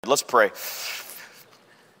Let's pray.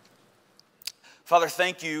 Father,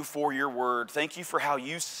 thank you for your word. Thank you for how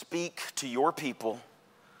you speak to your people.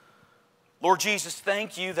 Lord Jesus,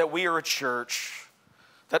 thank you that we are a church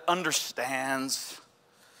that understands.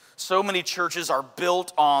 So many churches are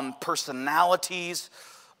built on personalities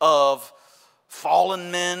of fallen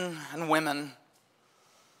men and women.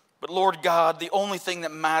 But Lord God, the only thing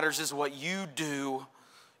that matters is what you do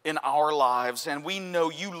in our lives. And we know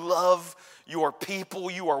you love your people.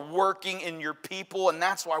 You are working in your people. And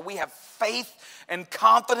that's why we have faith and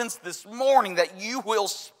confidence this morning that you will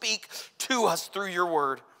speak to us through your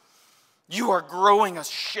word. You are growing us,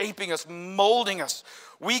 shaping us, molding us.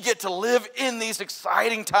 We get to live in these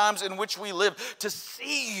exciting times in which we live, to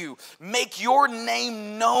see you make your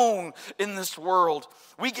name known in this world.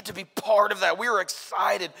 We get to be part of that. We are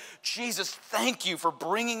excited. Jesus, thank you for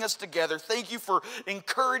bringing us together. Thank you for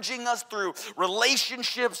encouraging us through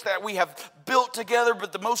relationships that we have built together.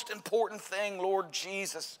 But the most important thing, Lord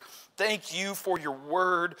Jesus, thank you for your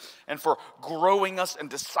word and for growing us and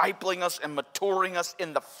discipling us and maturing us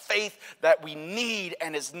in the faith that we need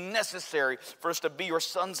and is necessary for us to be your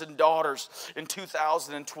sons and daughters in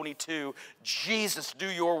 2022. Jesus, do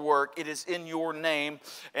your work. It is in your name.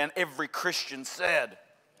 And every Christian said,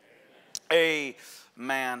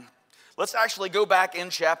 Amen. Let's actually go back in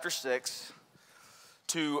chapter 6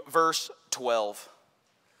 to verse 12.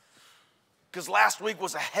 Because last week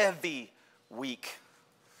was a heavy week.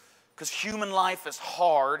 Because human life is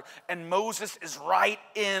hard and Moses is right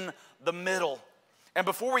in the middle. And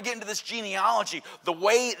before we get into this genealogy, the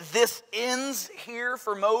way this ends here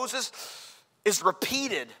for Moses is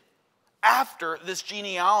repeated after this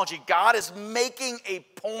genealogy. God is making a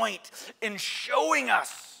point in showing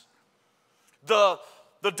us the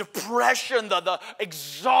depression, the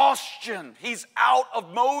exhaustion. He's out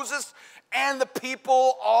of Moses and the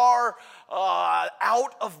people are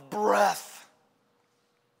out of breath.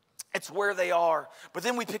 It's where they are. But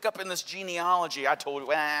then we pick up in this genealogy. I told you,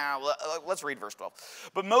 let's read verse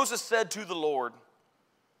 12. But Moses said to the Lord,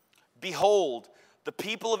 "Behold, the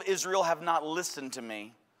people of Israel have not listened to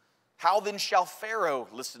me. How then shall Pharaoh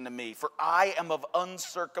listen to me? For I am of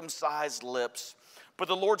uncircumcised lips." But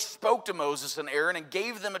the Lord spoke to Moses and Aaron and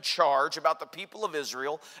gave them a charge about the people of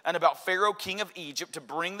Israel and about Pharaoh, king of Egypt, to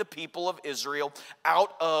bring the people of Israel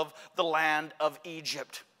out of the land of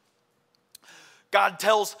Egypt. God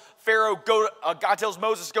tells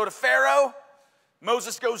Moses, go to Pharaoh.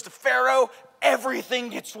 Moses goes to Pharaoh. Everything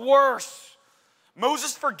gets worse.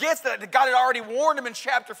 Moses forgets that God had already warned him in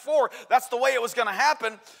chapter 4. That's the way it was going to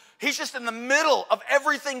happen. He's just in the middle of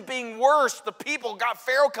everything being worse.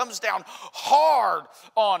 Pharaoh comes down hard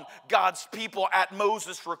on God's people at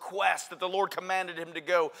Moses' request that the Lord commanded him to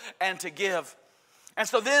go and to give. And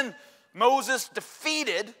so then Moses,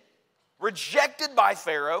 defeated, rejected by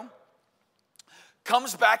Pharaoh,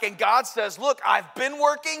 comes back and God says, look, I've been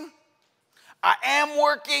working, I am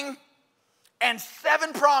working, and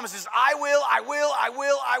 7 promises. I will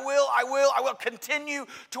continue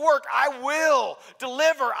to work. I will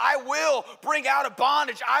deliver. I will bring out of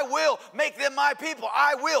bondage. I will make them my people.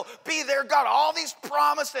 I will be their God. All these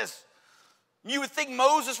promises. You would think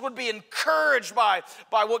Moses would be encouraged by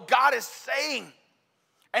what God is saying.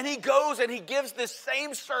 And he goes and he gives this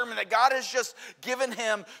same sermon that God has just given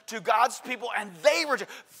him to God's people, and they reject.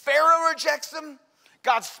 Pharaoh rejects him.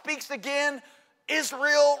 God speaks again.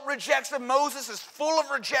 Israel rejects him. Moses is full of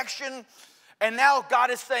rejection. And now God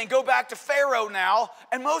is saying, go back to Pharaoh now.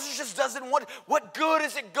 And Moses just doesn't want, what good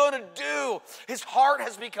is it going to do? His heart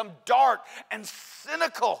has become dark and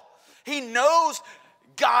cynical. He knows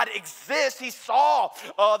God exists. He saw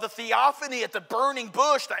the theophany at the burning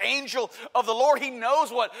bush, the angel of the Lord. He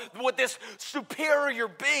knows what this superior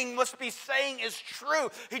being must be saying is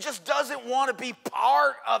true. He just doesn't want to be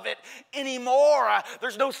part of it anymore.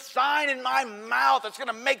 There's no sign in my mouth that's going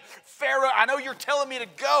to make Pharaoh, I know you're telling me to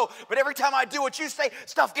go, but every time I do what you say,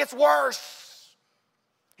 stuff gets worse.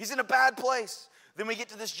 He's in a bad place. Then we get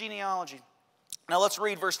to this genealogy. Now let's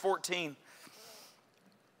read verse 14.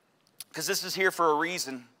 Because this is here for a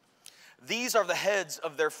reason. These are the heads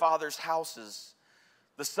of their fathers' houses,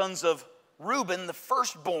 the sons of Reuben, the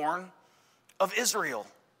firstborn of Israel.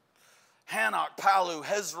 Hanok, Palu,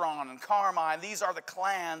 Hezron, and Carmi. These are the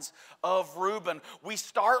clans of Reuben. We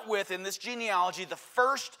start with, in this genealogy, the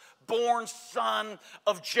firstborn son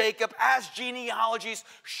of Jacob, as genealogies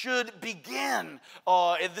should begin.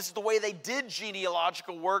 This is the way they did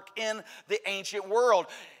genealogical work in the ancient world.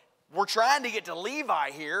 We're trying to get to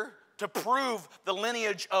Levi here to prove the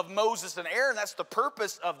lineage of Moses and Aaron. That's the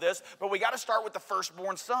purpose of this. But we got to start with the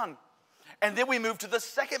firstborn son. And then we move to the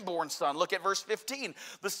second-born son. Look at verse 15.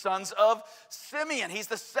 The sons of Simeon. He's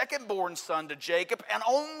the second-born son to Jacob. And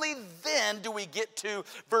only then do we get to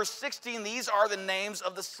verse 16. These are the names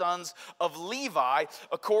of the sons of Levi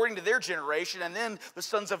according to their generation. And then the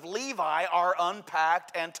sons of Levi are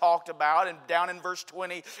unpacked and talked about. And down in verse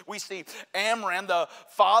 20, we see Amram, the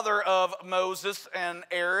father of Moses and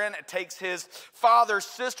Aaron, takes his father's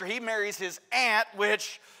sister. He marries his aunt,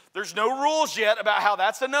 which there's no rules yet about how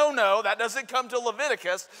that's a no-no. That doesn't come to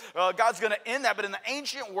Leviticus. God's going to end that. But in the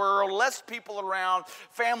ancient world, less people around,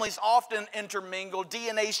 families often intermingled.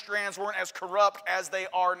 DNA strands weren't as corrupt as they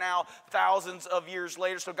are now thousands of years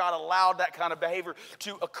later. So God allowed that kind of behavior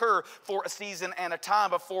to occur for a season and a time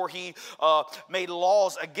before he made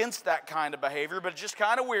laws against that kind of behavior. But it's just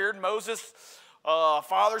kind of weird. Moses'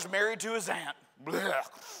 father's married to his aunt. Blech.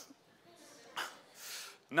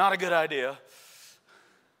 Not a good idea.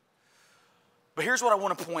 But here's what I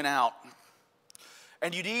want to point out.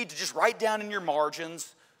 And you need to just write down in your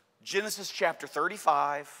margins, Genesis chapter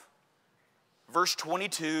 35, verse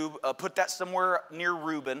 22. Put that somewhere near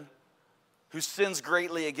Reuben, who sins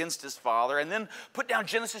greatly against his father. And then put down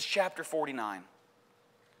Genesis chapter 49.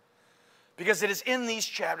 Because it is in these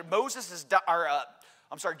chapters,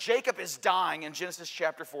 Jacob is dying in Genesis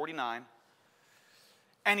chapter 49.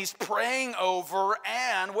 And he's praying over,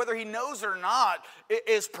 and whether he knows it or not,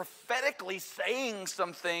 is prophetically saying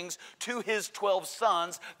some things to his 12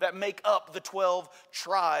 sons that make up the 12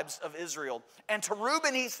 tribes of Israel. And to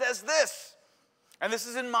Reuben he says this, and this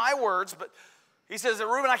is in my words, but he says that,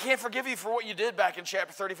 Reuben, I can't forgive you for what you did back in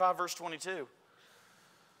chapter 35, verse 22.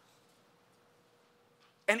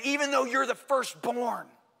 And even though you're the firstborn,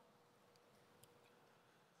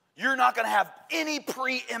 you're not going to have any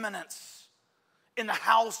preeminence in the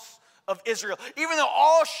house of Israel. Even though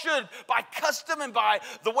all should, by custom and by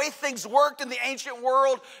the way things worked in the ancient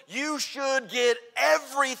world, you should get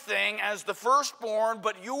everything as the firstborn,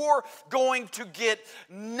 but you're going to get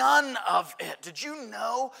none of it. Did you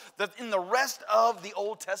know that in the rest of the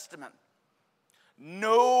Old Testament,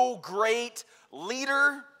 no great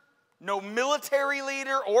leader, no military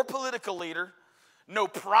leader or political leader, no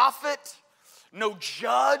prophet, no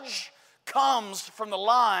judge comes from the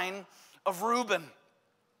line of Reuben?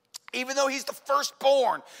 Even though he's the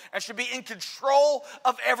firstborn and should be in control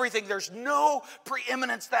of everything, there's no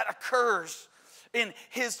preeminence that occurs in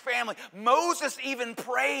his family. Moses even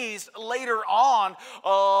prays later on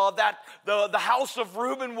that the house of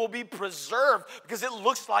Reuben will be preserved, because it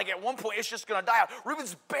looks like at one point it's just going to die out.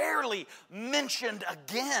 Reuben's barely mentioned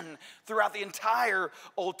again throughout the entire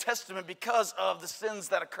Old Testament because of the sins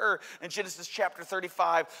that occur in Genesis chapter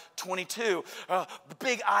 35, 22. The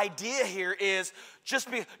big idea here is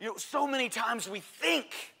so many times we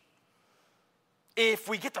think if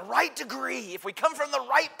we get the right degree, if we come from the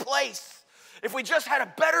right place, if we just had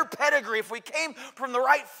a better pedigree, if we came from the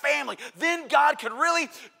right family, then God could really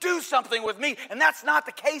do something with me. And that's not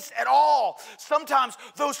the case at all. Sometimes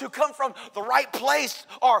those who come from the right place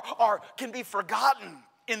can be forgotten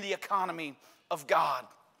in the economy of God.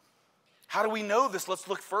 How do we know this? Let's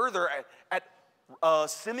look further at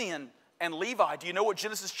Simeon and Levi. Do you know what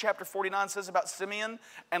Genesis chapter 49 says about Simeon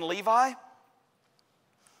and Levi? It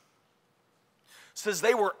says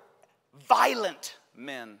they were violent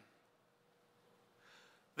men.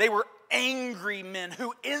 They were angry men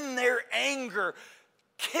who in their anger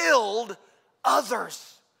killed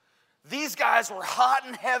others. These guys were hot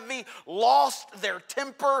and heavy, lost their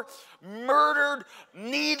temper, murdered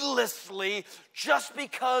needlessly just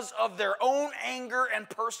because of their own anger and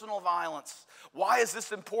personal violence. Why is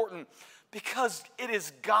this important? Because it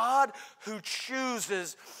is God who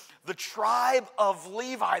chooses the tribe of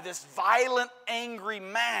Levi, this violent, angry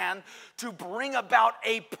man, to bring about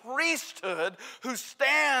a priesthood who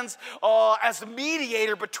stands as a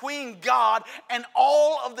mediator between God and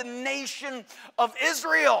all of the nation of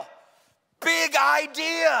Israel. Big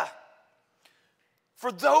idea.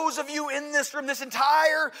 For those of you in this room, this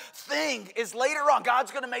entire thing is later on.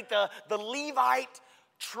 God's going to make the Levite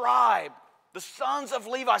tribe, the sons of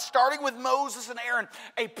Levi, starting with Moses and Aaron,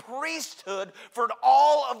 a priesthood for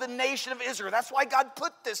all of the nation of Israel. That's why God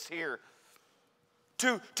put this here.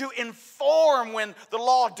 To inform when the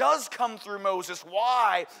law does come through Moses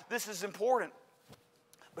why this is important.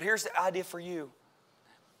 But here's the idea for you.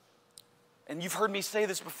 And you've heard me say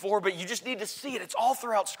this before, but you just need to see it. It's all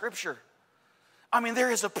throughout Scripture. I mean,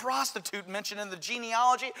 there is a prostitute mentioned in the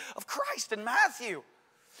genealogy of Christ in Matthew.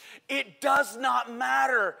 It does not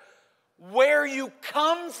matter where you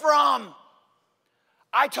come from.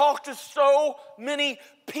 I talk to so many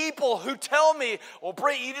people who tell me, well,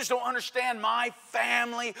 Brent, you just don't understand my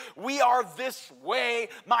family. We are this way.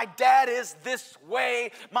 My dad is this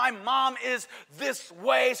way. My mom is this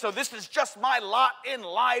way. So this is just my lot in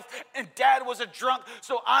life. And dad was a drunk,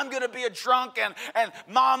 so I'm going to be a drunk. And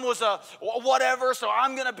mom was a whatever, so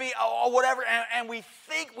I'm going to be a whatever. And we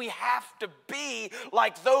think we have to be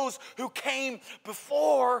like those who came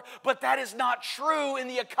before, but that is not true in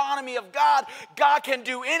the economy of God. God can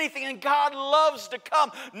do anything, and God loves to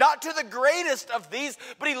come, not to the greatest of these,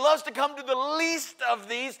 but he loves to come to the least of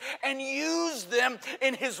these and use them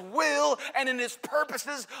in his will and in his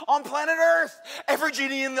purposes on planet Earth. Every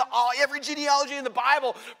genealogy in the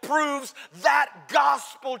Bible proves that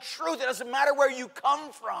gospel truth. It doesn't matter where you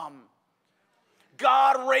come from.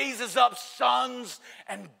 God raises up sons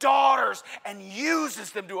and daughters and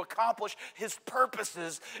uses them to accomplish his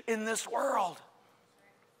purposes in this world.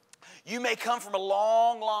 You may come from a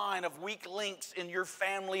long line of weak links in your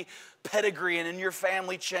family pedigree and in your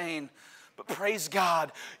family chain, but praise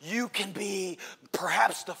God, you can be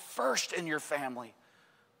perhaps the first in your family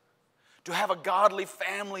to have a godly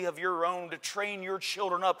family of your own, to train your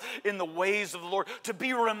children up in the ways of the Lord, to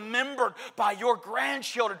be remembered by your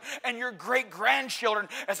grandchildren and your great-grandchildren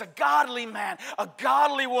as a godly man, a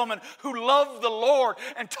godly woman who loved the Lord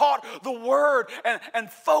and taught the Word and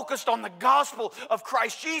focused on the gospel of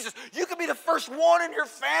Christ Jesus. You could be the first one in your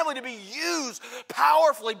family to be used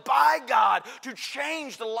powerfully by God to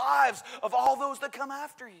change the lives of all those that come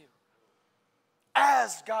after you.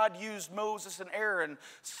 As God used Moses and Aaron,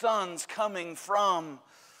 sons coming from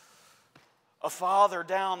a father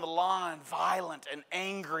down the line, violent and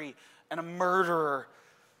angry and a murderer.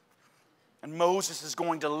 And Moses is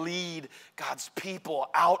going to lead God's people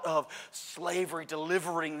out of slavery,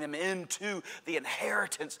 delivering them into the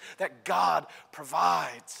inheritance that God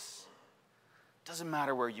provides. Doesn't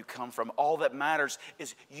matter where you come from. All that matters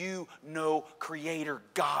is you know Creator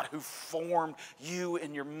God who formed you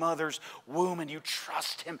in your mother's womb, and you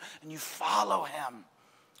trust him and you follow him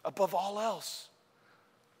above all else.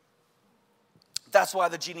 That's why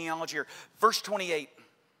the genealogy here. Verse 28.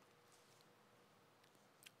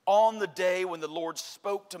 On the day when the Lord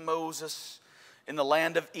spoke to Moses in the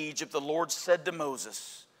land of Egypt, the Lord said to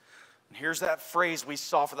Moses, and here's that phrase we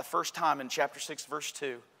saw for the first time in chapter 6, verse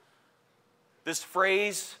 2. This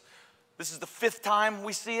phrase, this is the 5th time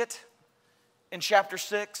we see it in chapter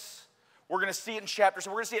 6. We're going to see it in chapter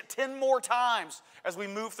 7. We're going to see it 10 more times as we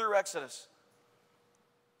move through Exodus.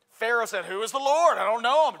 Pharaoh said, "Who is the Lord? I don't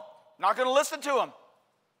know him. I'm not going to listen to him."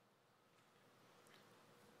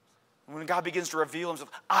 When God begins to reveal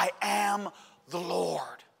himself, I am the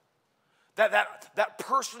Lord. That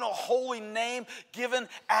personal holy name given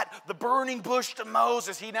at the burning bush to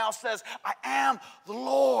Moses, he now says, I am the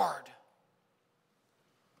Lord.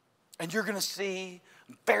 And you're going to see,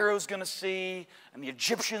 Pharaoh's going to see, and the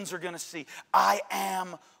Egyptians are going to see, I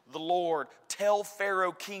am the Lord. Tell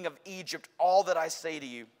Pharaoh, king of Egypt, all that I say to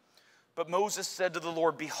you. But Moses said to the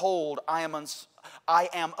Lord, behold, I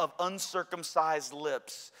am of uncircumcised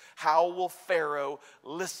lips. How will Pharaoh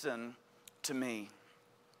listen to me?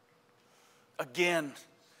 Again,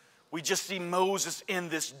 we just see Moses in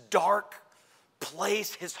this dark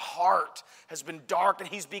place. His heart has been dark and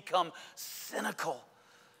he's become cynical.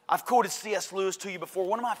 I've quoted C.S. Lewis to you before,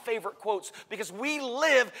 one of my favorite quotes, because we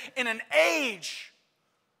live in an age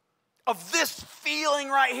of this feeling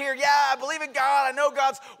right here. Yeah, I believe in God. I know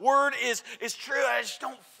God's word is true. I just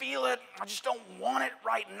don't feel it. I just don't want it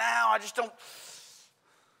right now. I just don't.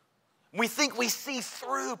 We think we see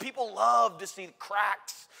through. People love to see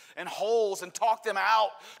cracks and holes and talk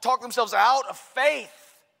themselves out of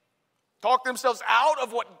faith. Talk themselves out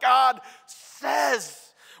of what God says.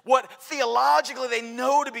 What theologically they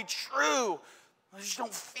know to be true. I just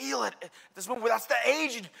don't feel it at this moment. That's the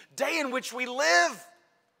age and day in which we live.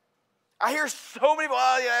 I hear so many people,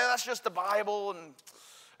 oh yeah, that's just the Bible,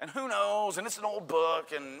 and who knows, and it's an old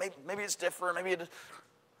book, and maybe it's different,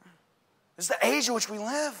 It's the age in which we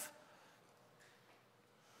live.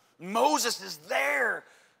 Moses is there.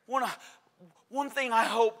 One thing I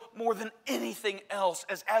hope more than anything else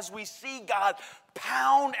is as we see God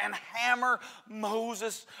pound and hammer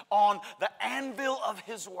Moses on the anvil of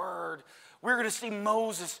his word, we're going to see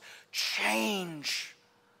Moses change.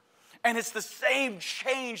 And it's the same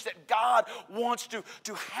change that God wants to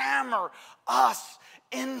hammer us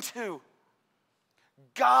into.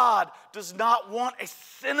 God does not want a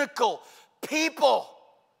cynical people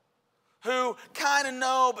who kind of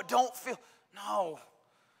know but don't feel. No.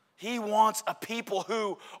 He wants a people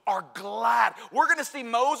who are glad. We're going to see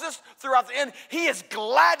Moses throughout the end. He is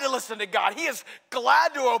glad to listen to God. He is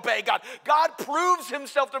glad to obey God. God proves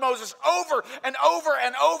himself to Moses over and over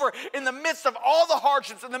and over in the midst of all the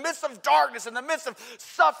hardships, in the midst of darkness, in the midst of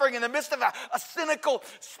suffering, in the midst of a cynical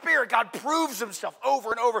spirit. God proves himself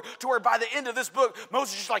over and over to where by the end of this book,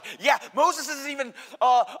 Moses is just like, yeah, Moses isn't even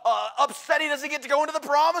upset he doesn't get to go into the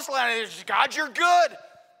promised land. He's just, God, you're good.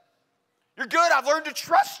 You're good. I've learned to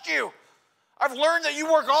trust you. I've learned that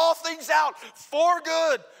you work all things out for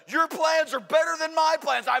good. Your plans are better than my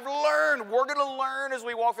plans. I've learned. We're going to learn as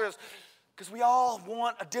we walk through this because we all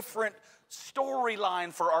want a different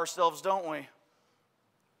storyline for ourselves, don't we?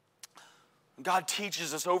 God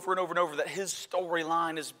teaches us over and over and over that his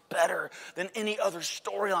storyline is better than any other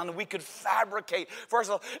storyline that we could fabricate for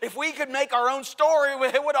ourselves. If we could make our own story,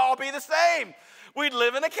 it would all be the same. We'd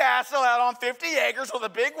live in a castle out on 50 acres with a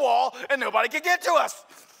big wall, and nobody could get to us.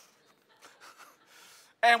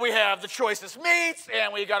 And we have the choicest meats,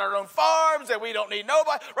 and we got our own farms, and we don't need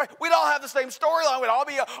nobody. Right? We'd all have the same storyline. We'd all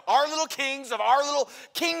be our little kings of our little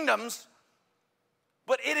kingdoms.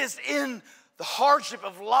 But it is in the hardship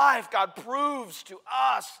of life, God proves to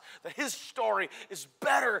us that his story is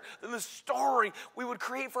better than the story we would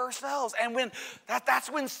create for ourselves. And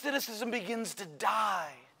that's when cynicism begins to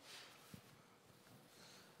die.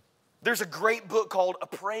 There's a great book called A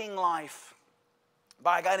Praying Life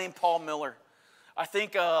by a guy named Paul Miller. I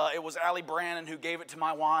think it was Allie Brannon who gave it to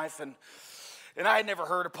my wife, and I had never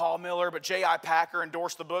heard of Paul Miller, but J.I. Packer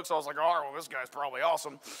endorsed the book, so I was like, all right, well, this guy's probably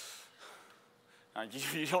awesome.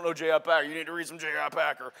 You don't know J.I. Packer, you need to read some J.I.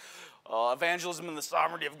 Packer. Evangelism and the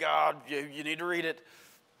Sovereignty of God, you need to read it.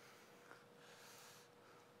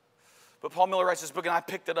 But Paul Miller writes this book, and I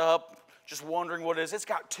picked it up just wondering what it is. It's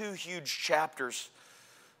got 2 huge chapters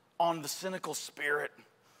on the cynical spirit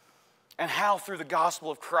and how through the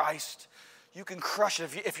gospel of Christ you can crush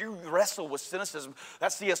it. If you wrestle with cynicism,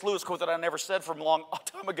 that's C.S. Lewis quote that I never said from a long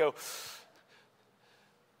time ago.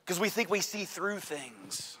 Because we think we see through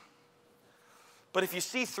things. But if you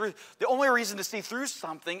see through, the only reason to see through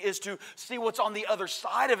something is to see what's on the other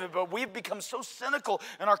side of it. But we've become so cynical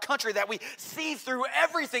in our country that we see through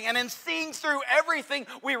everything. And in seeing through everything,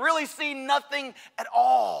 we really see nothing at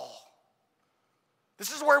all.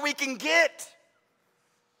 This is where we can get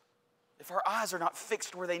if our eyes are not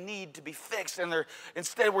fixed where they need to be fixed, and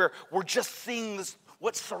instead we're just seeing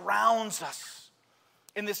what surrounds us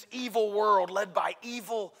in this evil world led by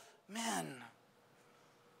evil men.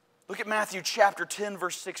 Look at Matthew chapter 10,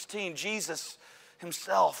 verse 16. Jesus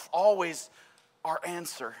himself, always our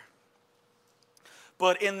answer.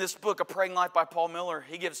 But in this book, A Praying Life by Paul Miller,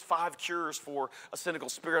 he gives 5 cures for a cynical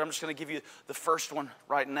spirit. I'm just going to give you the first one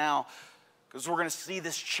right now, because we're going to see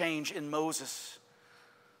this change in Moses.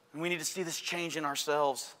 And we need to see this change in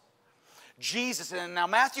ourselves. Jesus, and now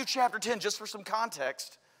Matthew chapter 10, just for some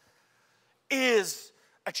context, is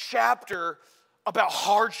a chapter about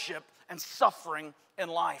hardship and suffering in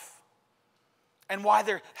life. And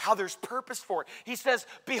how there's purpose for it. He says,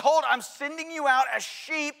 behold, I'm sending you out as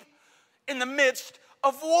sheep in the midst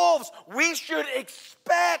of wolves. We should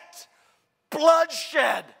expect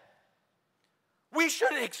bloodshed. We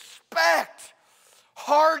should expect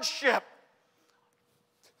hardship,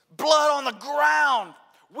 blood on the ground.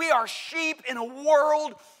 We are sheep in a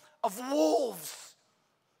world of wolves.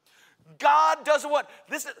 God does what?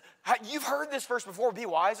 You've heard this verse before. Be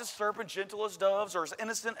wise as serpents, gentle as doves, or as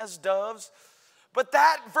innocent as doves. But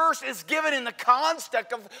that verse is given in the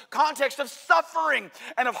context of suffering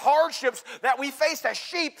and of hardships that we face as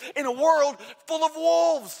sheep in a world full of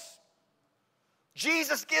wolves.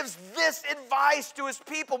 Jesus gives this advice to his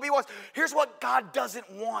people. Be wise. Here's what God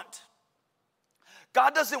doesn't want.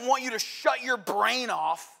 God doesn't want you to shut your brain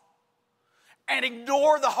off and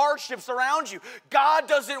ignore the hardships around you. God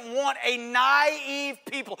doesn't want a naive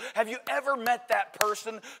people. Have you ever met that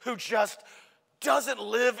person who just doesn't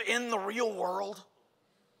live in the real world?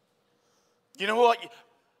 You know what?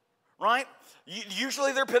 Right?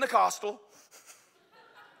 Usually they're Pentecostal.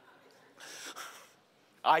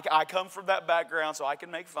 I come from that background, so I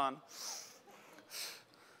can make fun.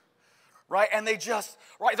 Right? And they're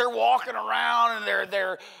walking around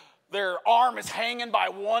and their arm is hanging by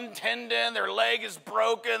one tendon, their leg is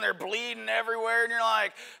broken, they're bleeding everywhere, and you're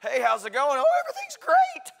like, hey, how's it going? Oh, everything's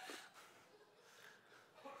great.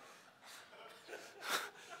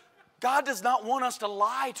 God does not want us to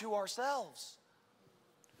lie to ourselves.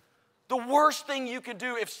 The worst thing you can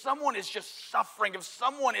do if someone is just suffering, if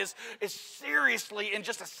someone is seriously in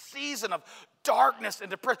just a season of darkness and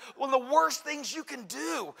depression, one of the worst things you can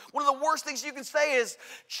do, one of the worst things you can say is,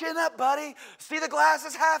 chin up, buddy. See, the glass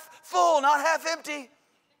is half full, not half empty.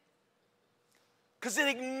 because it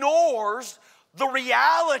ignores the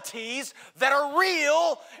realities that are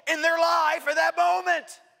real in their life at that moment.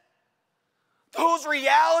 Those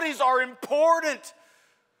realities are important.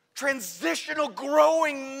 Transitional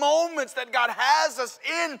growing moments that God has us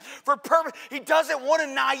in for purpose. He doesn't want a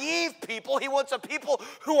naive people. He wants a people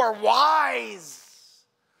who are wise.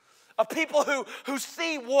 A people who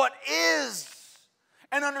see what is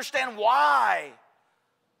and understand why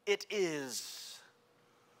it is.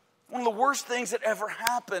 One of the worst things that ever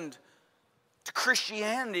happened to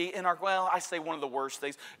Christianity in our, well, I say one of the worst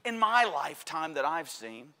things, in my lifetime that I've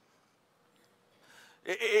seen,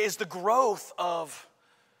 is the growth of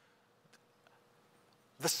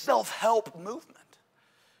the self-help movement.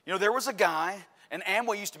 You know, there was a guy, and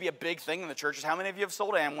Amway used to be a big thing in the churches. How many of you have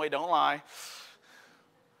sold Amway? Don't lie.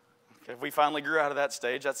 Okay, we finally grew out of that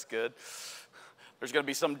stage. That's good. There's going to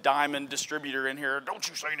be some diamond distributor in here. Don't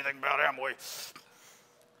you say anything about Amway.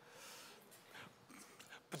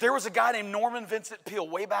 But there was a guy named Norman Vincent Peale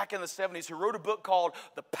way back in the 70s who wrote a book called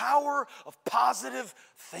The Power of Positive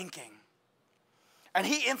Thinking. And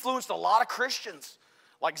he influenced a lot of Christians,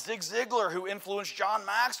 like Zig Ziglar, who influenced John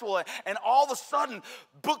Maxwell. And all of a sudden,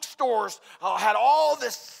 bookstores had all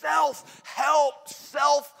this self-help,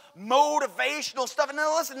 self-motivational stuff. And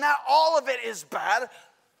now listen, not all of it is bad.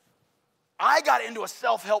 I got into a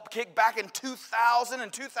self-help kick back in 2000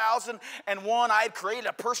 and 2001. I had created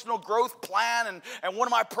a personal growth plan, and one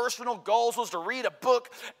of my personal goals was to read a book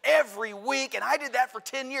every week, and I did that for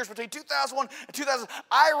 10 years. Between 2001 and 2000,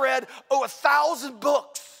 I read 1,000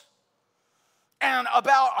 books, and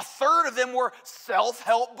about a third of them were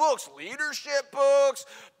self-help books, leadership books,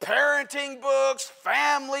 parenting books,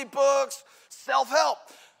 family books, self-help.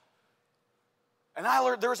 And I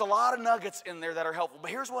learned there's a lot of nuggets in there that are helpful.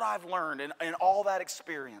 But here's what I've learned in all that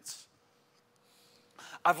experience.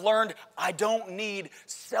 I've learned I don't need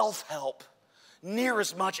self-help near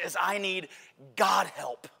as much as I need God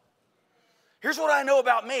help. Here's what I know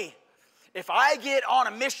about me. If I get on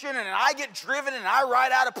a mission and I get driven and I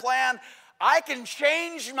write out a plan, I can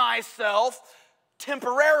change myself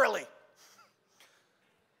temporarily.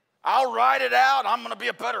 I'll write it out. I'm going to be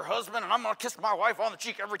a better husband, and I'm going to kiss my wife on the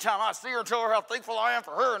cheek every time I see her and tell her how thankful I am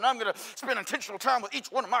for her, and I'm going to spend intentional time with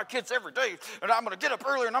each one of my kids every day, and I'm going to get up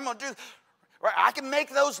earlier, and I'm going to do, right? I can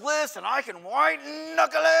make those lists, and I can white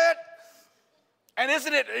knuckle it. And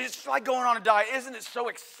it's like going on a diet. Isn't it so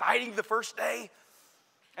exciting the first day?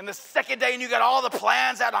 And the second day, and you got all the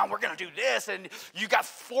plans out, we're going to do this, and you got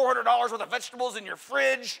 $400 worth of vegetables in your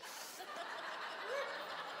fridge.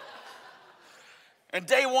 And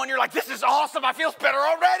day one, you're like, this is awesome. I feel better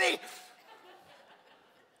already.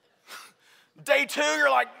 Day two, you're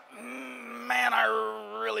like, man, I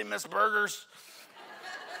really miss burgers.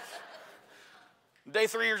 Day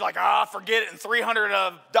three, you're like, forget it. And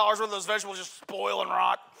 $300 worth of those vegetables just spoil and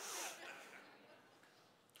rot.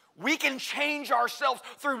 We can change ourselves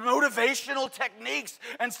through motivational techniques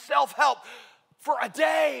and self-help for a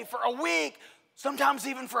day, for a week, sometimes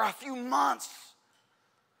even for a few months.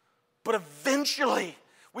 But eventually,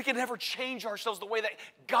 we can never change ourselves the way that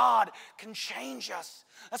God can change us.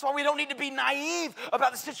 That's why we don't need to be naive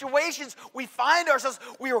about the situations we find ourselves.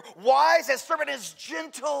 We are wise as serpent, as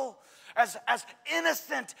gentle, as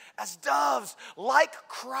innocent as doves, like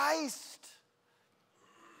Christ.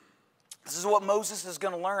 This is what Moses is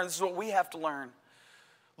going to learn. This is what we have to learn.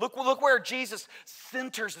 Look where Jesus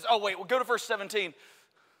centers this. Oh, wait, we'll go to verse 17.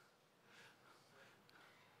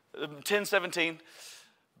 10:17.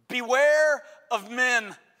 Beware of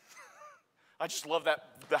men. I just love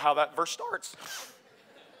how that verse starts.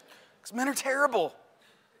 Because men are terrible.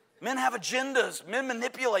 Men have agendas. Men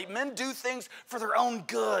manipulate. Men do things for their own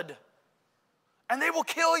good. And they will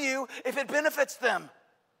kill you if it benefits them.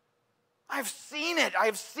 I've seen it.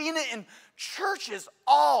 I've seen it in churches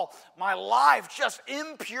all my life. Just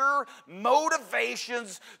impure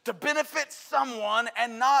motivations to benefit someone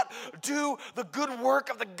and not do the good work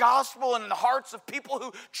of the gospel in the hearts of people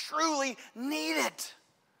who truly need it.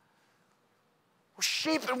 We're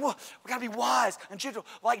sheep and we got to be wise and gentle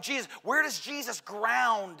like Jesus. Where does Jesus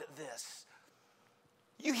ground this?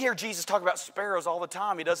 You hear Jesus talk about sparrows all the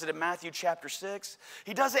time. He does it in Matthew chapter 6.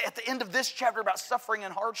 He does it at the end of this chapter about suffering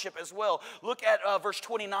and hardship as well. Look at verse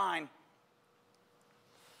 29.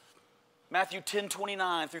 Matthew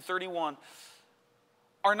 10:29 through 31.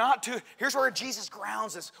 Here's where Jesus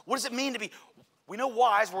grounds us. What does it mean to be, we know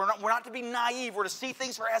wise, we're not to be naive, we're to see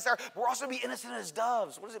things for as they are, but we're also to be innocent as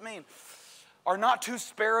doves. What does it mean? Are not 2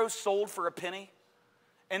 sparrows sold for a penny?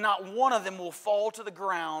 And not one of them will fall to the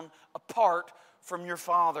ground apart from your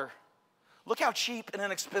Father. Look how cheap and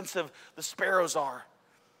inexpensive the sparrows are.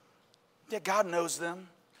 Yet God knows them.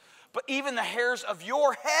 but even the hairs of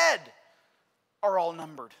your head are all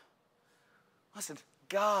numbered. Listen,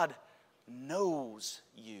 God knows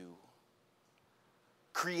you,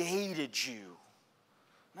 created you,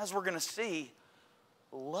 and as we're going to see,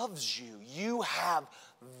 loves you. You have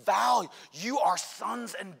value. You are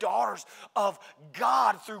sons and daughters of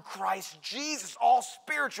God through Christ Jesus. All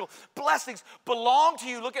spiritual blessings belong to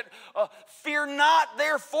you. Look at, fear not,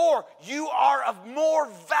 therefore, you are of more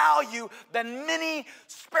value than many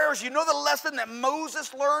sparrows. You know the lesson that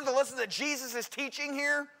Moses learned, the lesson that Jesus is teaching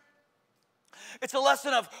here? It's a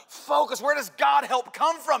lesson of focus. Where does God help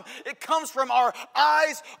come from? It comes from our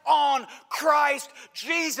eyes on Christ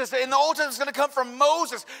Jesus. In the Old Testament, it's going to come from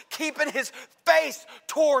Moses keeping his face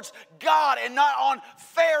towards God and not on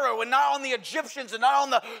Pharaoh and not on the Egyptians and not on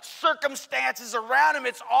the circumstances around him.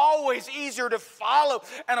 It's always easier to follow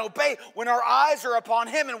and obey when our eyes are upon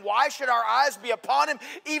him. And why should our eyes be upon him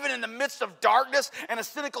even in the midst of darkness and a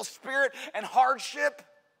cynical spirit and hardship?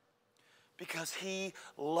 Because he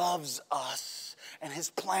loves us and his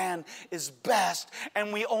plan is best.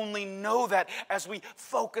 And we only know that as we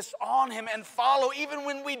focus on him and follow even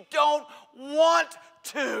when we don't want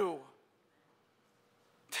to.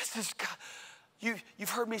 This is God. You've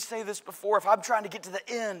heard me say this before. If I'm trying to get to the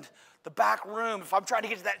end, the back room, if I'm trying to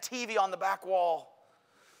get to that TV on the back wall,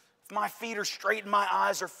 if my feet are straight and my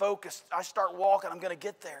eyes are focused, I start walking, I'm going to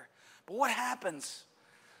get there. But what happens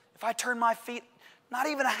if I turn my feet not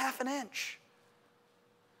even a half an inch,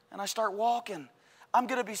 and I start walking? I'm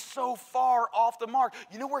going to be so far off the mark.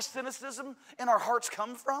 You know where cynicism in our hearts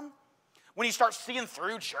comes from? When you start seeing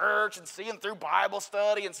through church and seeing through Bible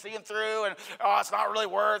study and seeing through and, oh, it's not really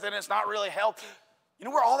worth it, it's not really help. You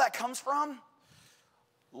know where all that comes from?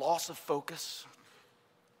 Loss of focus.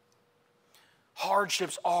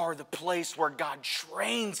 Hardships are the place where God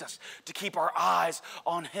trains us to keep our eyes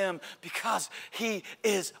on him because he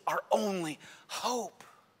is our only hope.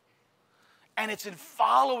 And it's in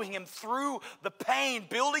following him through the pain,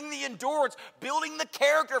 building the endurance, building the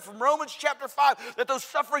character from Romans chapter 5 that those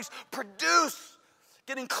sufferings produce,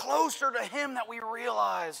 getting closer to him that we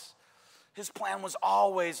realize his plan was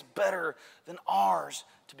always better than ours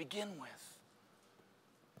to begin with.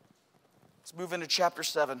 Let's move into chapter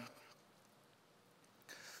 7.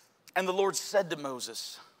 And the Lord said to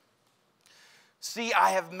Moses, "See,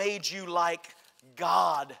 I have made you like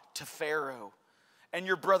God to Pharaoh, and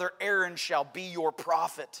your brother Aaron shall be your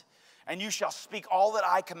prophet. And you shall speak all that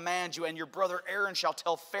I command you, and your brother Aaron shall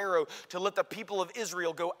tell Pharaoh to let the people of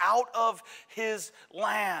Israel go out of his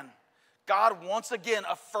land." God once again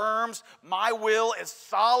affirms, my will is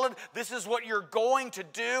solid. This is what you're going to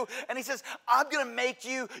do. And he says, I'm going to make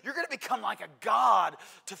you, you're going to become like a god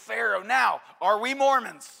to Pharaoh. Now, are we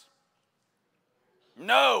Mormons?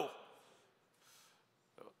 No.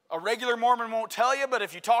 A regular Mormon won't tell you, but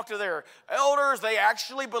if you talk to their elders, they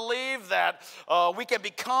actually believe that we can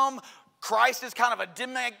become, Christ is kind of a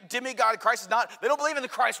demigod. Christ is not, they don't believe in the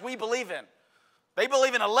Christ we believe in. They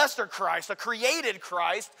believe in a lesser Christ, a created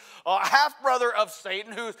Christ, a half-brother of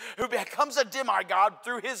Satan who becomes a demigod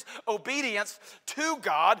through his obedience to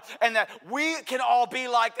God, and that we can all be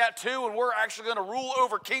like that too, and we're actually going to rule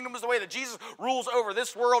over kingdoms the way that Jesus rules over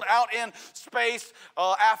this world out in space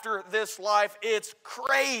after this life. It's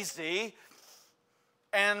crazy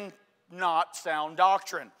and not sound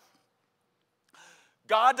doctrine.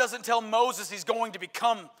 God doesn't tell Moses he's going to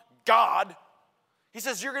become God. He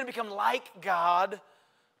says, you're going to become like God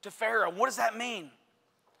to Pharaoh. What does that mean?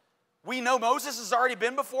 We know Moses has already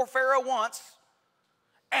been before Pharaoh once,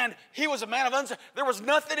 and he was a man of uncertainty. There was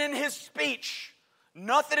nothing in his speech,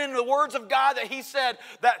 nothing in the words of God that he said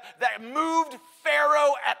that moved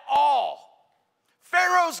Pharaoh at all.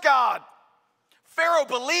 Pharaoh's God. Pharaoh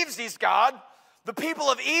believes he's God. The people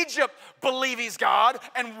of Egypt believe he's God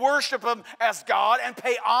and worship him as God and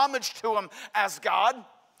pay homage to him as God.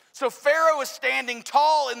 So Pharaoh is standing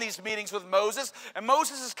tall in these meetings with Moses, and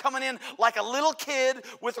Moses is coming in like a little kid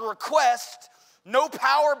with a request, no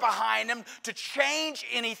power behind him to change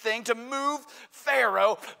anything, to move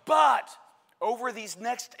Pharaoh. But over these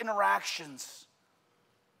next interactions,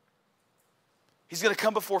 he's going to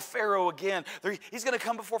come before Pharaoh again. He's going to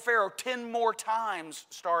come before Pharaoh 10 more times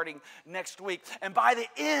starting next week. And by the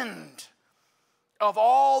end of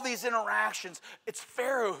all these interactions, it's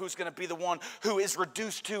Pharaoh who's going to be the one who is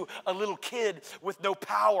reduced to a little kid with no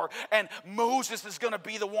power. And Moses is going to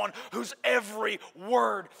be the one whose every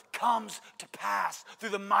word comes to pass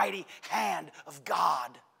through the mighty hand of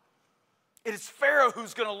God. It is Pharaoh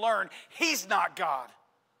who's going to learn he's not God,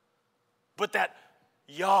 but that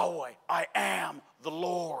Yahweh, I am the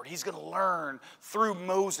Lord. He's going to learn through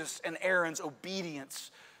Moses and Aaron's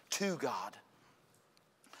obedience to God.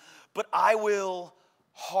 But I will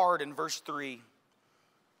harden, verse 3.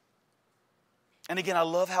 And again, I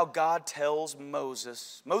love how God tells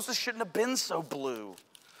Moses shouldn't have been so blue.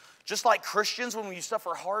 Just like Christians, when you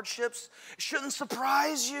suffer hardships, it shouldn't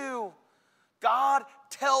surprise you. God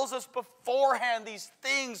tells us beforehand these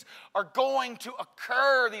things are going to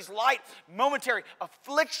occur, these light, momentary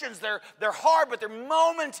afflictions. They're hard, but they're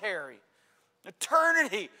momentary.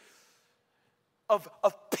 Eternity of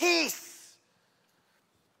peace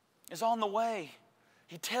is on the way.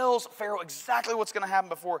 He tells Pharaoh exactly what's going to happen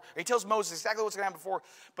before. He tells Moses exactly what's going to happen before.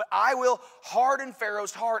 But I will harden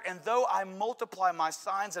Pharaoh's heart, and though I multiply my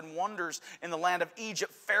signs and wonders in the land of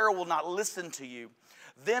Egypt, Pharaoh will not listen to you.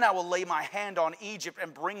 Then I will lay my hand on Egypt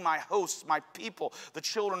and bring my hosts, my people, the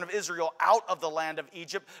children of Israel, out of the land of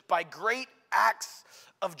Egypt by great acts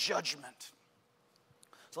of judgment.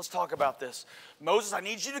 So let's talk about this. Moses, I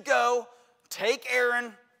need you to go, take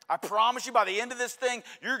Aaron. I promise you by the end of this thing,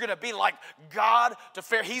 you're going to be like God to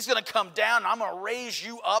Pharaoh. He's going to come down and I'm going to raise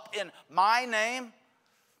you up in my name.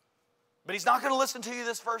 But he's not going to listen to you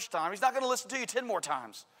this first time. He's not going to listen to you 10 more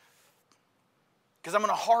times. Because I'm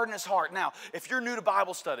going to harden his heart. Now, if you're new to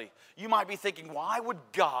Bible study, you might be thinking, why would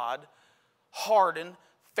God harden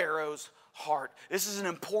Pharaoh's heart? This is an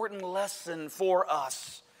important lesson for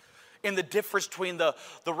us in the difference between the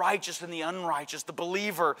righteous and the unrighteous, the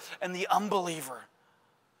believer and the unbeliever.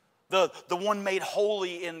 The one made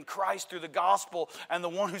holy in Christ through the gospel and the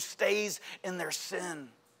one who stays in their sin.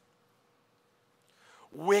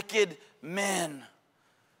 Wicked men,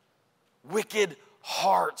 wicked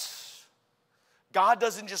hearts. God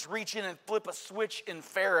doesn't just reach in and flip a switch in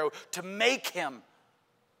Pharaoh to make him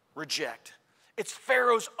reject. It's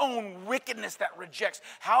Pharaoh's own wickedness that rejects.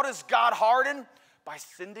 How does God harden? By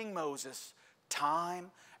sending Moses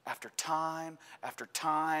time after time after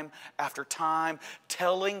time after time,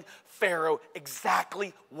 telling Pharaoh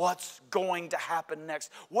exactly what's going to happen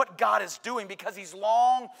next. What God is doing, because he's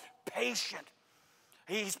long patient.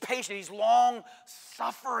 He's patient. He's long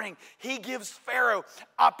suffering. He gives Pharaoh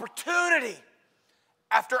opportunity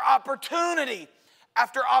after opportunity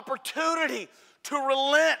after opportunity to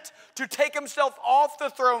relent, to take himself off the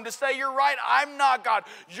throne, to say, you're right, I'm not God,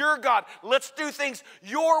 you're God. Let's do things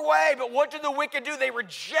your way. But what do the wicked do? They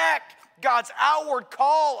reject God's outward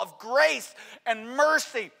call of grace and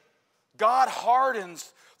mercy. God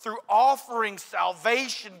hardens through offering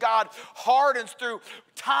salvation. God hardens through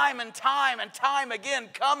time and time and time again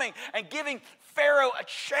coming and giving Pharaoh a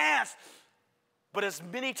chance. But as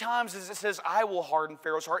many times as it says, I will harden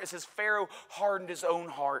Pharaoh's heart, it says Pharaoh hardened his own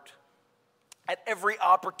heart. At every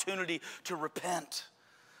opportunity to repent,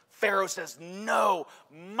 Pharaoh says, no,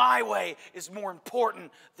 my way is more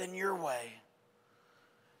important than your way.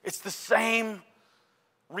 It's the same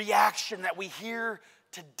reaction that we hear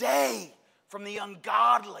today from the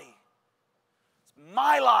ungodly. It's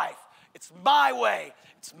my life. It's my way.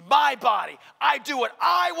 It's my body. I do what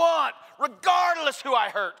I want, regardless who I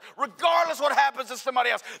hurt, regardless what happens to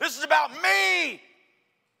somebody else. This is about me.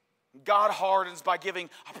 God hardens by giving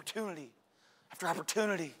opportunity after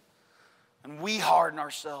opportunity. And we harden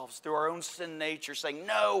ourselves through our own sin nature, saying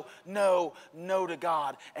no, no, no to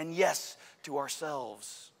God, and yes to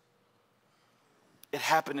ourselves. It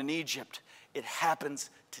happened in Egypt. It happens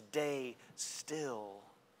today still.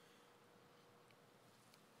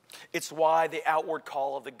 It's why the outward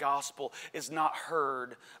call of the gospel is not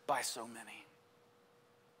heard by so many.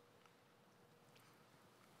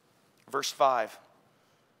 Verse 5.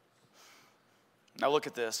 Now look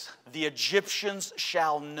at this. The Egyptians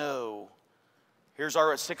shall know. Here's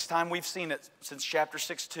our sixth time we've seen it since chapter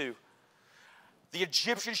 6:2. The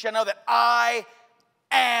Egyptians shall know that I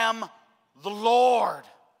am the Lord,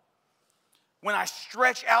 when I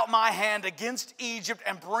stretch out my hand against Egypt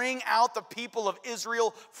and bring out the people of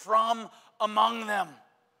Israel from among them.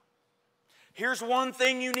 Here's one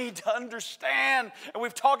thing you need to understand, and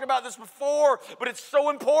we've talked about this before, but it's so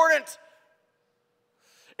important.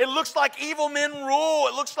 It looks like evil men rule.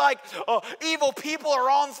 It looks like evil people are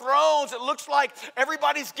on thrones. It looks like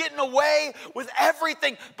everybody's getting away with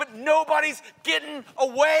everything, but nobody's getting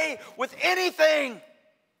away with anything.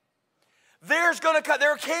 There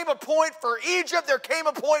came a point for Egypt. There came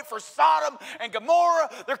a point for Sodom and Gomorrah.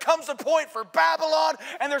 There comes a point for Babylon.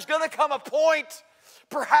 And there's going to come a point,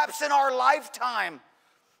 perhaps in our lifetime,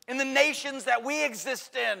 in the nations that we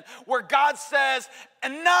exist in, where God says,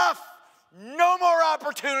 enough. No more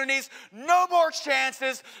opportunities, no more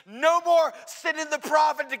chances, no more sending the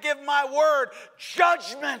prophet to give my word.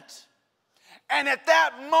 Judgment. And at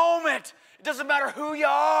that moment, It doesn't matter who you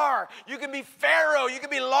are. You can be Pharaoh. You can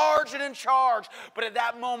be large and in charge. But at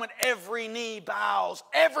that moment, every knee bows.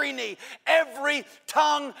 Every knee, every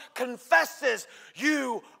tongue confesses,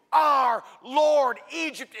 you are Lord.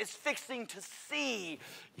 Egypt is fixing to see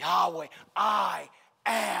Yahweh. I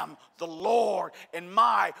am the Lord, and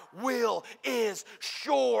my will is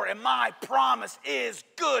sure, and my promise is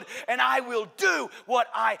good, and I will do what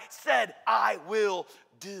I said I will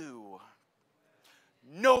do.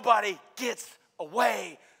 Nobody gets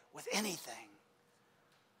away with anything.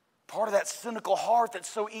 Part of that cynical heart that's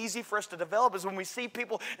so easy for us to develop is when we see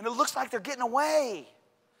people and it looks like they're getting away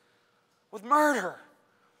with murder.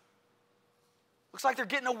 Looks like they're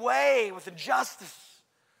getting away with injustice.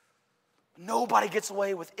 Nobody gets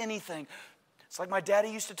away with anything. It's like my daddy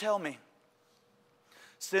used to tell me.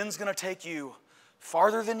 Sin's going to take you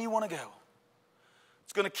farther than you want to go.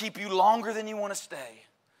 It's going to keep you longer than you want to stay.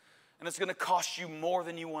 And it's going to cost you more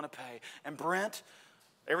than you want to pay. And Brent,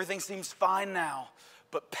 everything seems fine now,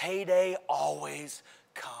 but payday always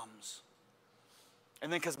comes.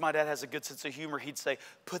 And then because my dad has a good sense of humor, he'd say,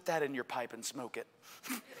 put that in your pipe and smoke it.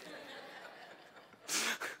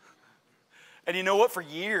 And you know what? For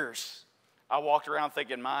years, I walked around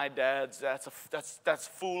thinking, my dad's, that's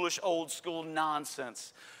foolish, old school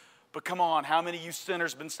nonsense. But come on, how many of you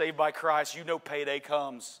sinners been saved by Christ? You know payday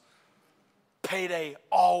comes. Payday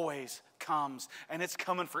always comes. And it's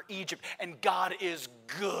coming for Egypt. And God is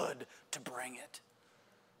good to bring it.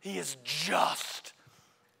 He is just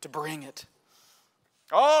to bring it.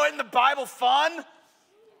 Oh, isn't the Bible fun?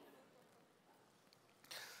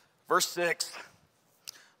 Verse 6.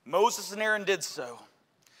 Moses and Aaron did so.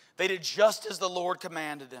 They did just as the Lord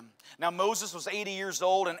commanded them. Now Moses was 80 years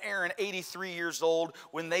old and Aaron 83 years old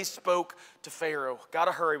when they spoke to Pharaoh. Got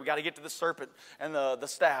to hurry. We got to get to the serpent and the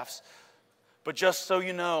staffs. But just so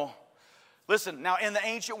you know, listen, now in the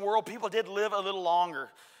ancient world, people did live a little longer.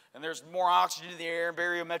 And there's more oxygen in the air,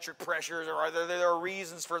 barometric pressures. There are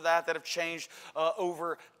reasons for that have changed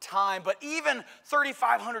over time. But even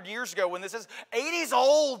 3,500 years ago, when this is 80's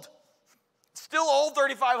old, still old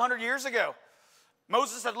 3,500 years ago.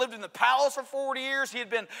 Moses had lived in the palace for 40 years. He had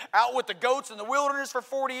been out with the goats in the wilderness for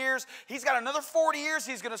 40 years. He's got another 40 years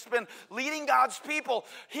he's going to spend leading God's people.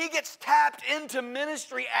 He gets tapped into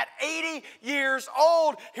ministry at 80 years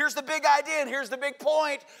old. Here's the big idea and here's the big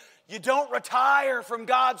point. You don't retire from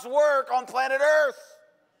God's work on planet Earth.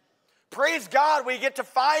 Praise God, we get to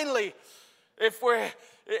finally, if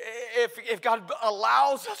God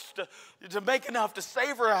allows us to make enough to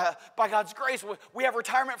savor by God's grace, we have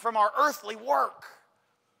retirement from our earthly work.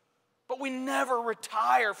 But we never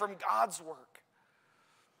retire from God's work.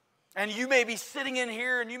 And you may be sitting in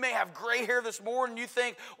here and you may have gray hair this morning and you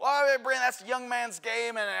think, well, Brent, that's the young man's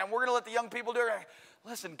game and we're going to let the young people do it.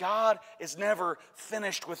 Listen, God is never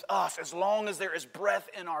finished with us as long as there is breath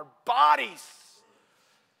in our bodies.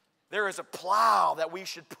 There is a plow that we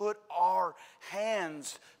should put our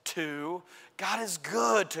hands to. God is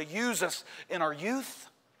good to use us in our youth.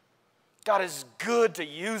 God is good to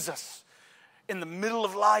use us in the middle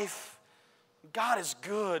of life. God is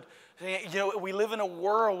good. You know, we live in a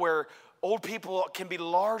world where old people can be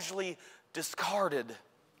largely discarded,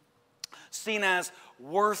 seen as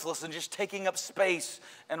worthless and just taking up space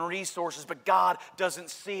and resources. But God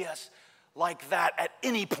doesn't see us like that at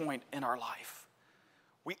any point in our life.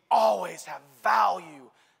 We always have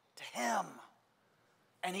value to Him.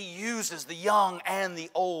 And He uses the young and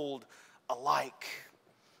the old alike.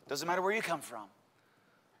 Doesn't matter where you come from.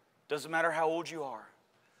 Doesn't matter how old you are.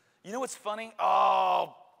 You know what's funny?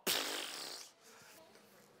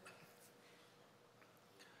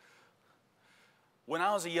 When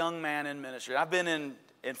I was a young man in ministry, I've been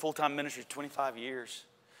in full-time ministry 25 years.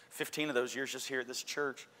 15 of those years just here at this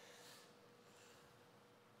church.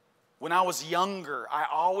 When I was younger, I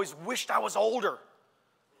always wished I was older.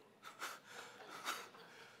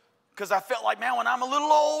 Because I felt like, man, when I'm a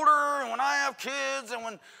little older and when I have kids and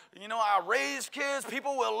when, I raise kids,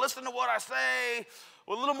 people will listen to what I say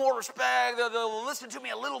with a little more respect. They'll listen to me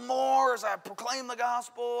a little more as I proclaim the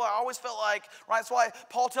gospel. I always felt like, right, that's why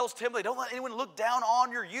Paul tells Timothy, don't let anyone look down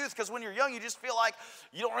on your youth, because when you're young, you just feel like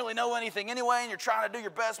you don't really know anything anyway and you're trying to do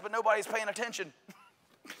your best, but nobody's paying attention.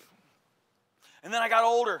 And then I got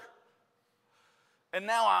older. And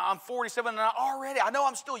now I'm 47, and I know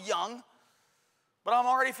I'm still young, but I'm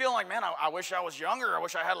already feeling like, man, I wish I was younger. I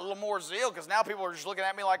wish I had a little more zeal, because now people are just looking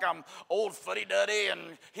at me like I'm old fuddy-duddy, and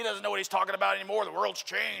he doesn't know what he's talking about anymore. The world's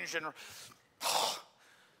changed, and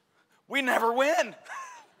we never win.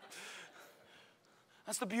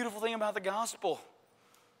 That's the beautiful thing about the gospel.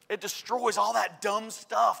 It destroys all that dumb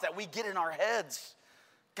stuff that we get in our heads.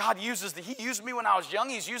 God he used me when I was young.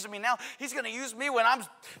 He's using me now. He's going to use me when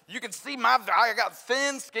you can see I got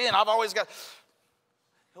thin skin.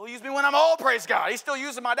 He'll use me when I'm old, praise God. He's still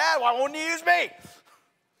using my dad. Why won't he use me?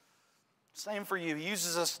 Same for you. He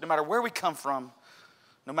uses us no matter where we come from,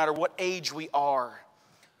 no matter what age we are.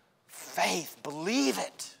 Faith, believe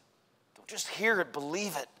it. Don't just hear it,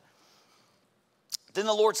 believe it. Then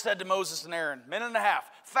the Lord said to Moses and Aaron, minute and a half,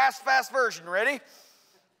 fast version, ready?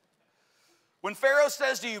 When Pharaoh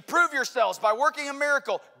says to you, prove yourselves by working a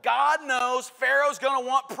miracle, God knows Pharaoh's going to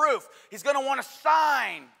want proof. He's going to want a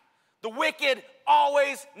sign. The wicked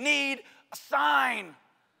always need a sign.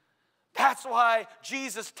 That's why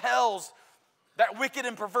Jesus tells that wicked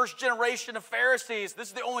and perverse generation of Pharisees, this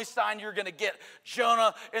is the only sign you're going to get.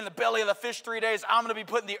 Jonah in the belly of the fish 3 days. I'm going to be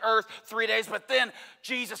put in the earth 3 days. But then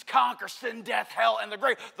Jesus conquers sin, death, hell, and the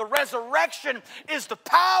grave. The resurrection is the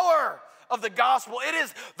power of the gospel. It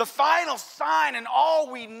is the final sign and all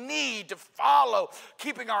we need to follow,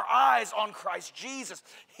 keeping our eyes on Christ Jesus.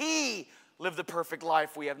 He lived the perfect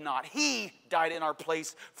life we have not. He died in our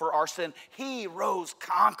place for our sin. He rose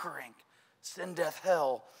conquering sin, death,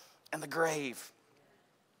 hell, and the grave.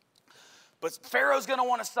 But Pharaoh's going to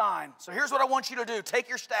want a sign. So here's what I want you to do. Take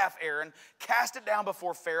your staff, Aaron, cast it down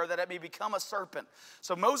before Pharaoh that it may become a serpent.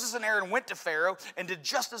 So Moses and Aaron went to Pharaoh and did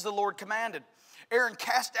just as the Lord commanded. Aaron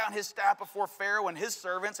cast down his staff before Pharaoh and his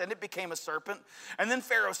servants, and it became a serpent. And then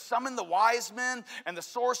Pharaoh summoned the wise men and the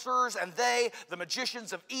sorcerers, and they, the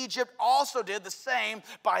magicians of Egypt, also did the same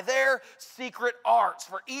by their secret arts.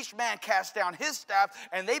 For each man cast down his staff,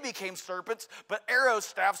 and they became serpents, but Aaron's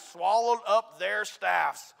staff swallowed up their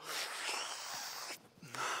staffs.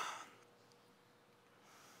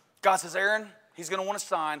 God says, Aaron, he's going to want a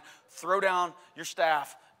sign. Throw down your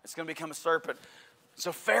staff. It's going to become a serpent.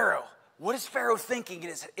 So Pharaoh, what is Pharaoh thinking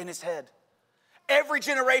in his head? Every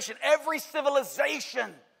generation, every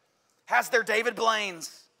civilization has their David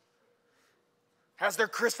Blaines, has their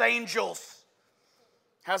Chris Angels,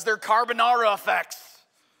 has their carbonara effects.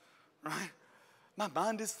 Right? My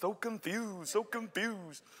mind is so confused, so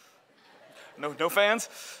confused. No fans?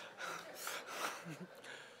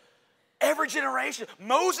 Every generation.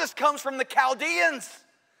 Moses comes from the Chaldeans.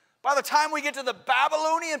 By the time we get to the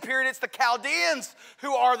Babylonian period, it's the Chaldeans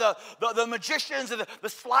who are the magicians and the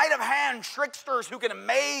sleight of hand tricksters who can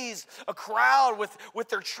amaze a crowd with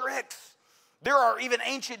their tricks. There are even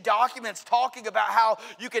ancient documents talking about how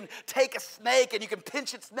you can take a snake and you can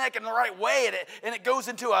pinch its neck in the right way and it goes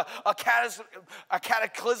into a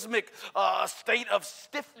cataclysmic state of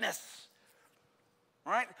stiffness.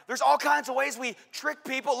 Right? There's all kinds of ways we trick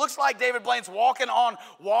people. It looks like David Blaine's walking on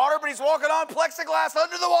water, but he's walking on plexiglass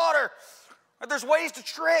under the water. There's ways to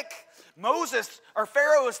trick.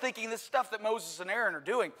 Pharaoh is thinking this stuff that Moses and Aaron are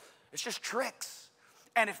doing, it's just tricks.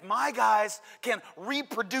 And if my guys can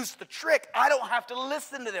reproduce the trick, I don't have to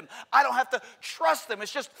listen to them. I don't have to trust them.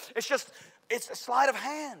 It's a sleight of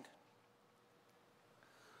hand.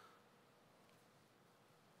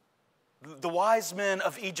 The wise men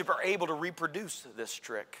of Egypt are able to reproduce this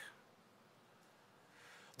trick.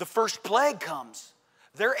 The first plague comes.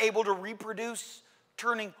 They're able to reproduce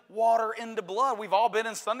turning water into blood. We've all been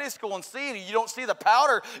in Sunday school and seen you don't see the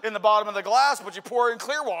powder in the bottom of the glass, but you pour in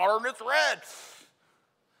clear water and it's red.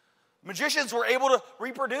 Magicians were able to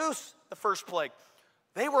reproduce the first plague.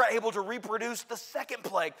 They were able to reproduce the second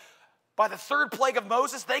plague. By the third plague of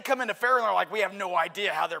Moses, they come into Pharaoh and they're like, we have no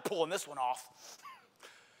idea how they're pulling this one off.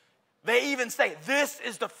 They even say, this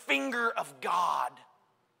is the finger of God.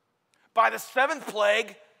 By the seventh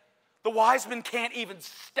plague, the wise men can't even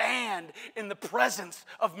stand in the presence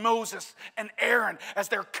of Moses and Aaron as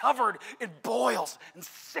they're covered in boils and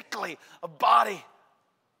sickly of body.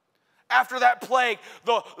 After that plague,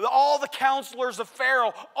 all the counselors of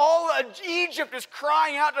Pharaoh, all of Egypt is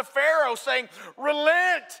crying out to Pharaoh saying,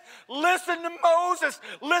 relent, listen to Moses,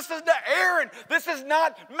 listen to Aaron. This is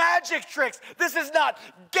not magic tricks. This is not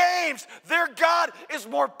games. Their God is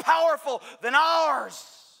more powerful than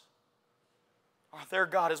ours. Their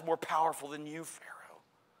God is more powerful than you, Pharaoh.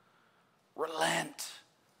 Relent,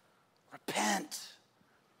 repent.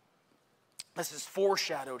 This is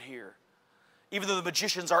foreshadowed here. Even though the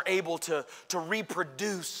magicians are able to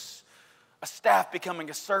reproduce a staff becoming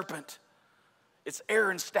a serpent, it's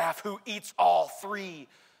Aaron's staff who eats all three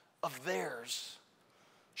of theirs,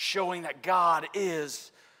 showing that God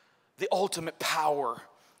is the ultimate power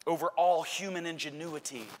over all human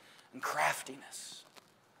ingenuity and craftiness.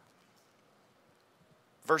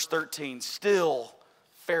 Verse 13, still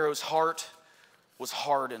Pharaoh's heart was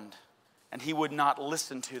hardened, and he would not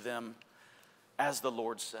listen to them, as the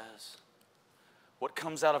Lord says. What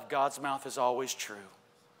comes out of God's mouth is always true.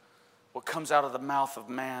 what comes out of the mouth of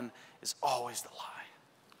man is always the lie.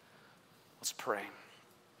 Let's pray.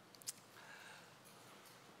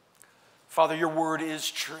 Father, your word is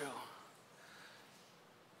true.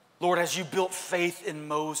 Lord, as you built faith in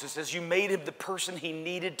Moses, as you made him the person he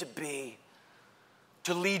needed to be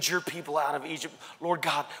to lead your people out of Egypt, Lord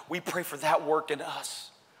God, we pray for that work in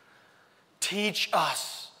us. Teach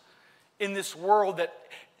us in this world that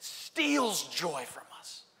steals joy from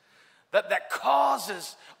us, that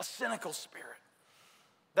causes a cynical spirit,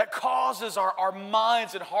 that causes our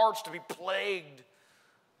minds and hearts to be plagued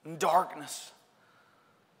in darkness.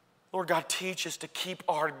 Lord God, teach us to keep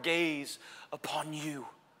our gaze upon you,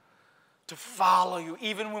 to follow you,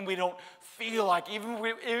 even when we don't feel like, even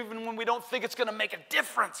when we don't think it's going to make a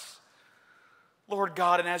difference. Lord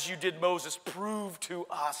God, and as you did Moses, prove to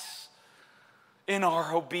us in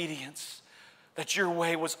our obedience that your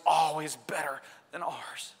way was always better than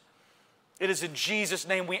ours. It is in Jesus'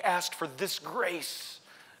 name we ask for this grace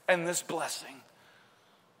and this blessing.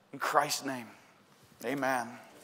 In Christ's name, amen.